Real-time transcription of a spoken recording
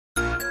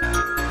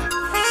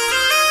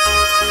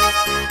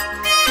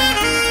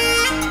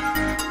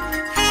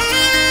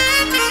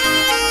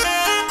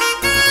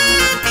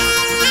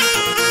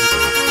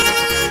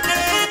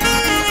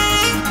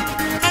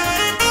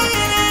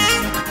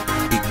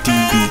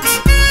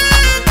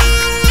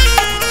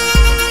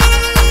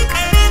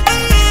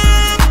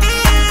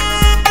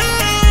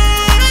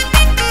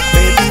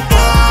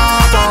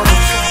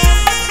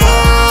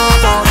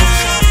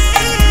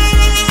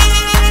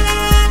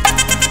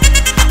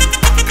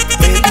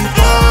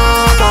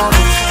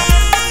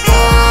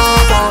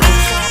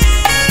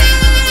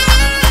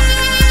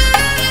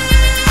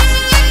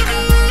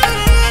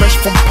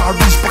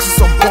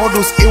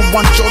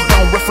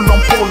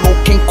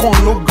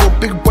Icon logo,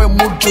 big boy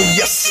mojo,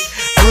 yes.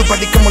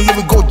 Everybody come on, let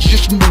me go,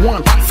 just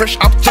 #1. Fresh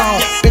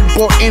uptown, big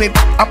boy in it.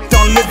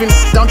 Uptown living,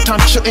 downtown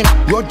chilling.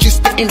 You're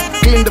just in,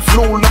 killing the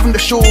flow, loving the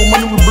show.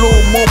 Money we blow,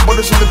 more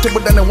bottles on the table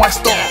than a wine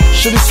store.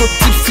 Shorty so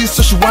tipsy,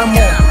 so she want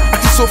more.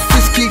 Acting so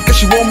frisky, cause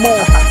she want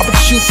more. I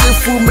bet she say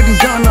food made in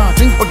Ghana.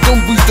 Drink but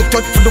don't use the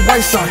touch for the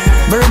white side.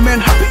 Merry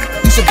man happy,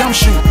 use a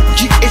gumshoe.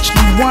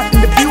 GHD1 in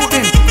the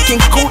building,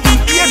 can't go in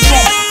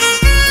eardrum.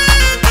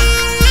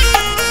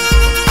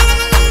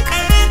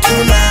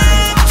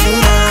 Tonight,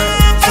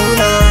 tonight,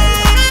 tonight.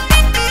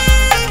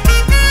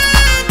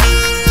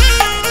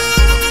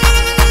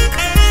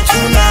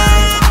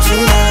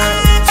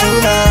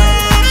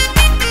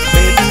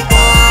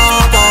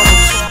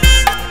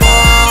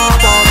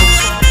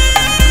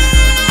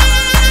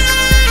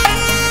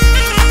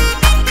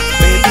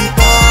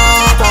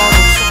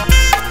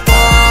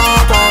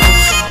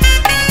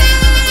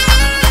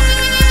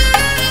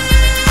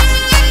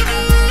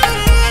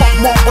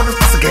 More bottles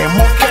cause I get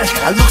more cash.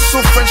 I look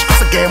so fresh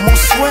cause I get more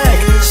swag.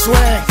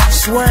 Swag,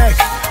 swag.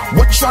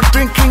 What y'all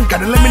drinking?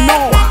 Gotta let me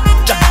know.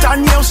 Jack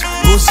Daniels,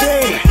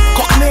 Rosé,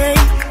 Cockney,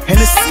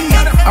 Hennessy,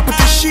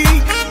 Apetici,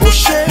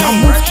 Rocher. Now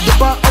move to the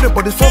bar,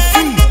 everybody's for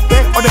free.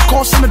 Pay all the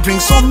costs and the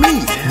drinks on me.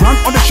 Run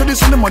all the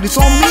shorties and the money's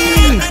on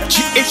me.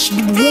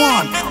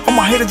 GHD1, all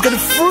my haters gotta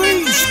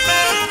freeze.